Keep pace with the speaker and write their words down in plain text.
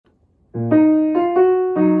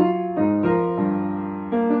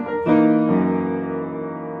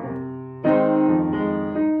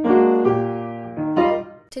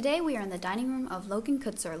Today we are in the dining room of Logan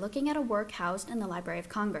Coetzer looking at a work housed in the Library of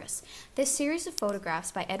Congress. This series of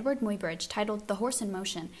photographs by Edward Muybridge, titled The Horse in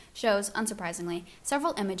Motion, shows, unsurprisingly,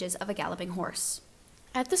 several images of a galloping horse.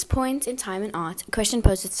 At this point in time in art, a question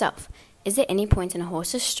posed itself. Is there any point in a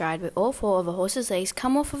horse's stride where all four of a horse's legs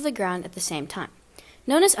come off of the ground at the same time?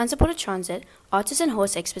 Known as unsupported transit, artists and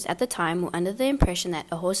horse experts at the time were under the impression that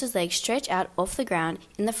a horse's legs stretch out off the ground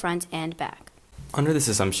in the front and back. Under this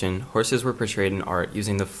assumption, horses were portrayed in art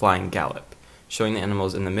using the flying gallop, showing the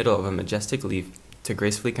animals in the middle of a majestic leap to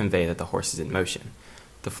gracefully convey that the horse is in motion.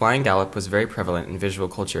 The flying gallop was very prevalent in visual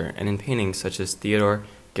culture and in paintings such as Theodore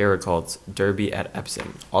Géricault's Derby at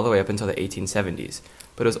Epsom, all the way up until the 1870s,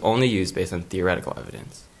 but it was only used based on theoretical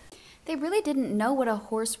evidence. They really didn't know what a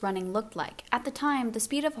horse running looked like. At the time, the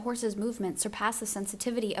speed of a horse's movement surpassed the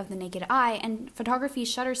sensitivity of the naked eye, and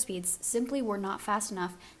photography's shutter speeds simply were not fast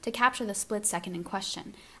enough to capture the split second in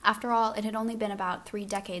question. After all, it had only been about 3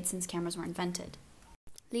 decades since cameras were invented.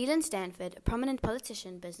 Leland Stanford, a prominent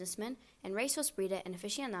politician, businessman, and racehorse breeder and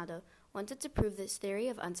aficionado, wanted to prove this theory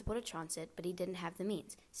of unsupported transit, but he didn't have the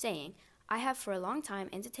means, saying, "I have for a long time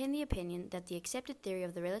entertained the opinion that the accepted theory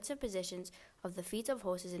of the relative positions of the feet of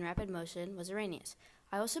horses in rapid motion was erroneous.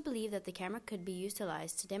 I also believe that the camera could be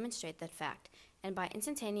utilized to demonstrate that fact, and by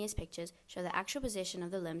instantaneous pictures show the actual position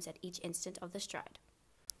of the limbs at each instant of the stride."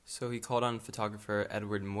 So he called on photographer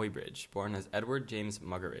Edward Muybridge, born as Edward James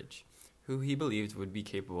Muggeridge, who he believed would be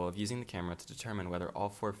capable of using the camera to determine whether all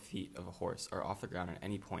 4 feet of a horse are off the ground at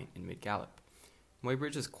any point in mid-gallop.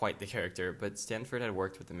 Muybridge is quite the character, but Stanford had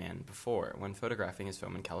worked with the man before when photographing his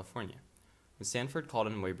film in California. When Stanford called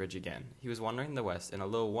on Muybridge again, he was wandering in the West in a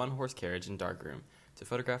little one-horse carriage and darkroom to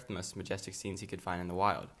photograph the most majestic scenes he could find in the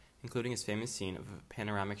wild, including his famous scene of a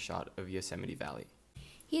panoramic shot of Yosemite Valley.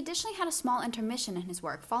 He additionally had a small intermission in his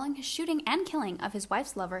work following his shooting and killing of his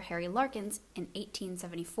wife's lover, Harry Larkins, in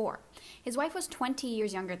 1874. His wife was 20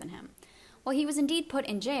 years younger than him. While he was indeed put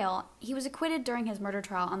in jail, he was acquitted during his murder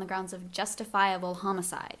trial on the grounds of justifiable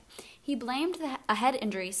homicide. He blamed a head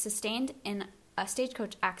injury sustained in a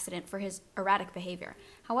stagecoach accident for his erratic behavior.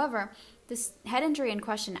 However, this head injury in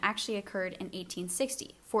question actually occurred in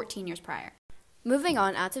 1860, 14 years prior. Moving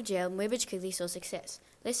on out of jail, Muybridge quickly saw success.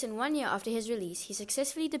 Less than 1 year after his release, he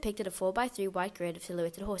successfully depicted a 4x3 white grid of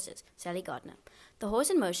silhouetted horses, Sally Gardner. The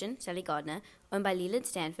horse in motion, Sally Gardner, owned by Leland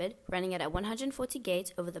Stanford, running at 140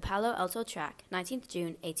 gates over the Palo Alto track, 19th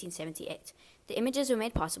June 1878. The images were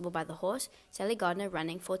made possible by the horse, Sally Gardner,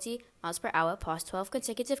 running 40 miles per hour past 12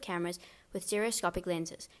 consecutive cameras with stereoscopic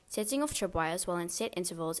lenses, setting off tripwires while in set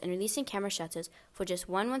intervals and releasing camera shutters for just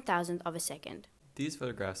 1/1000th of a second. These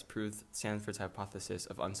photographs proved Stanford's hypothesis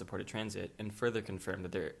of unsupported transit and further confirmed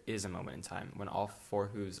that there is a moment in time when all 4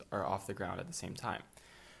 hooves are off the ground at the same time.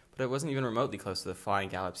 But it wasn't even remotely close to the flying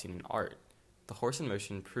gallop seen in art. The horse in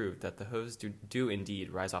motion proved that the hooves do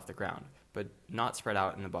indeed rise off the ground, but not spread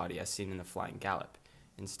out in the body as seen in the flying gallop.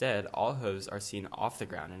 Instead, all hooves are seen off the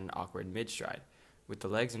ground in an awkward mid-stride, with the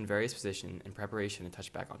legs in various positions in preparation to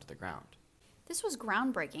touch back onto the ground. This was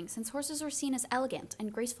groundbreaking since horses were seen as elegant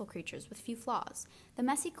and graceful creatures with few flaws. The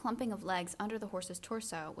messy clumping of legs under the horse's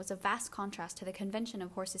torso was a vast contrast to the convention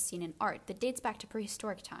of horses seen in art that dates back to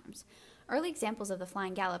prehistoric times. Early examples of the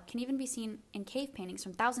flying gallop can even be seen in cave paintings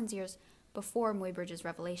from thousands of years before Muybridge's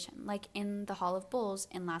revelation, like in the Hall of Bulls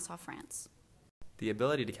in Nassau, France. The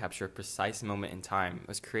ability to capture a precise moment in time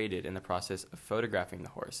was created in the process of photographing the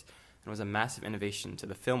horse and was a massive innovation to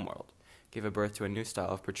the film world, gave a birth to a new style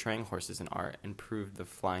of portraying horses in art, and proved the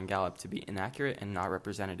flying gallop to be inaccurate and not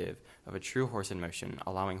representative of a true horse in motion,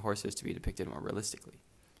 allowing horses to be depicted more realistically.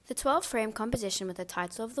 The 12-frame composition with the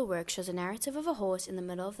title of the work shows a narrative of a horse in the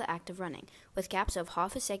middle of the act of running, with gaps of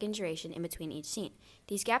half a second duration in between each scene.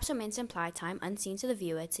 These gaps are meant to imply time unseen to the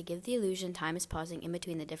viewer to give the illusion time is passing in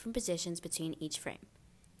between the different positions between each frame.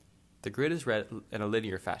 The grid is read in a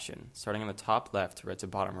linear fashion, starting on the top left to read to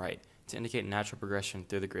bottom right, to indicate natural progression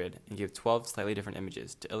through the grid and give 12 slightly different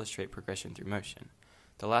images to illustrate progression through motion.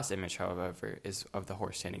 The last image, however, is of the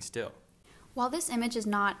horse standing still. While this image is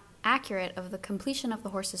not accurate of the completion of the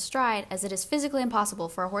horse's stride, as it is physically impossible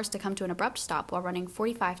for a horse to come to an abrupt stop while running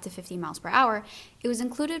 45 to 50 miles per hour, it was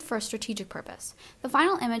included for a strategic purpose. The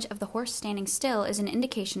final image of the horse standing still is an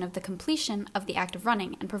indication of the completion of the act of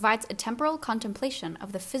running and provides a temporal contemplation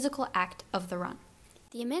of the physical act of the run.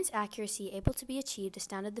 The immense accuracy able to be achieved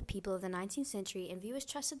astounded the people of the 19th century, and viewers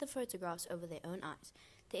trusted the photographs over their own eyes.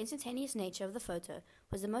 The instantaneous nature of the photo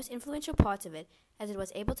was the most influential part of it, as it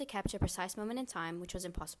was able to capture a precise moment in time which was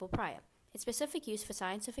impossible prior. Its specific use for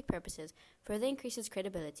scientific purposes further increases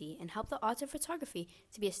credibility and help the art of photography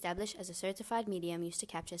to be established as a certified medium used to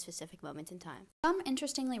capture a specific moment in time. Some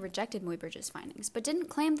interestingly rejected Muybridge's findings, but didn't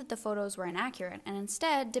claim that the photos were inaccurate, and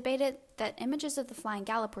instead debated that images of the flying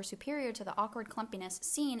gallop were superior to the awkward clumpiness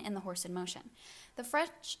seen in the horse in motion. The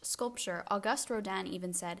French sculptor Auguste Rodin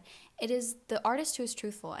even said, "It is the artist who is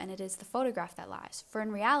truthful, and it is the photograph that lies, for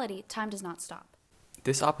in reality, time does not stop."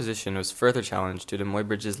 This opposition was further challenged due to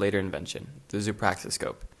Muybridge's later invention, the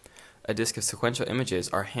zoopraxiscope. A disc of sequential images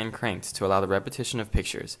are hand-cranked to allow the repetition of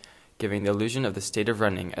pictures, giving the illusion of the state of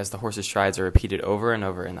running as the horse's strides are repeated over and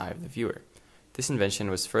over in the eye of the viewer. This invention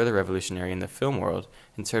was further revolutionary in the film world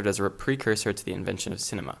and served as a precursor to the invention of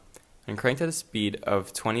cinema. When cranked at a speed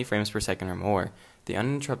of 20 frames per second or more, the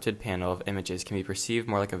uninterrupted panel of images can be perceived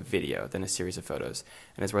more like a video than a series of photos,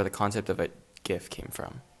 and is where the concept of a GIF came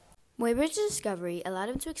from. Muybridge's discovery allowed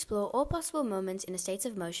him to explore all possible moments in a state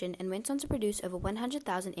of motion and went on to produce over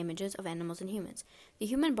 100,000 images of animals and humans. The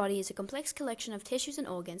human body is a complex collection of tissues and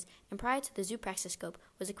organs, and prior to the zoopraxiscope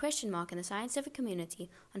was a question mark in the scientific community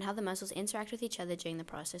on how the muscles interact with each other during the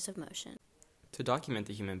process of motion. To document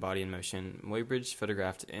the human body in motion, Muybridge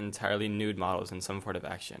photographed entirely nude models in some form of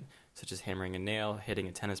action, such as hammering a nail, hitting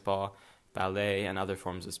a tennis ball, ballet, and other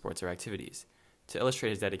forms of sports or activities. To illustrate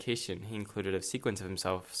his dedication, he included a sequence of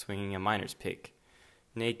himself swinging a miner's pick.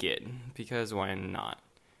 Naked, because why not?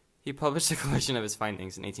 He published a collection of his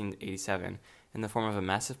findings in 1887 in the form of a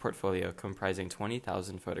massive portfolio comprising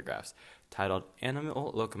 20,000 photographs, titled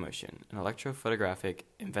Animal Locomotion, an electrophotographic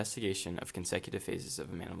investigation of consecutive phases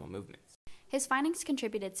of animal movements. His findings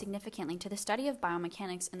contributed significantly to the study of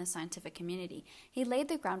biomechanics in the scientific community. He laid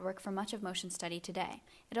the groundwork for much of motion study today.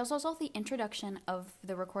 It is also the introduction of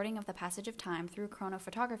the recording of the passage of time through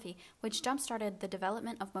chronophotography, which jump-started the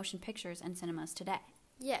development of motion pictures and cinemas today.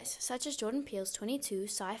 Yes, such as Jordan Peele's 22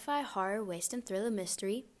 sci-fi, horror, western, thriller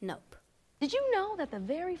mystery, Nope. Did you know that the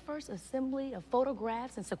very first assembly of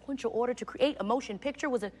photographs in sequential order to create a motion picture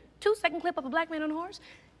was a 2-second clip of a black man on a horse?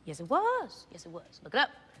 Yes, it was. Yes, it was. Look it up.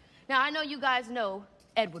 Now, I know you guys know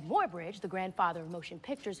Edward Muybridge, the grandfather of motion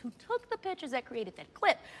pictures, who took the pictures that created that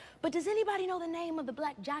clip. But does anybody know the name of the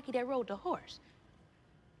black jockey that rode the horse?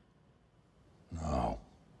 No.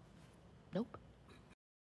 Nope.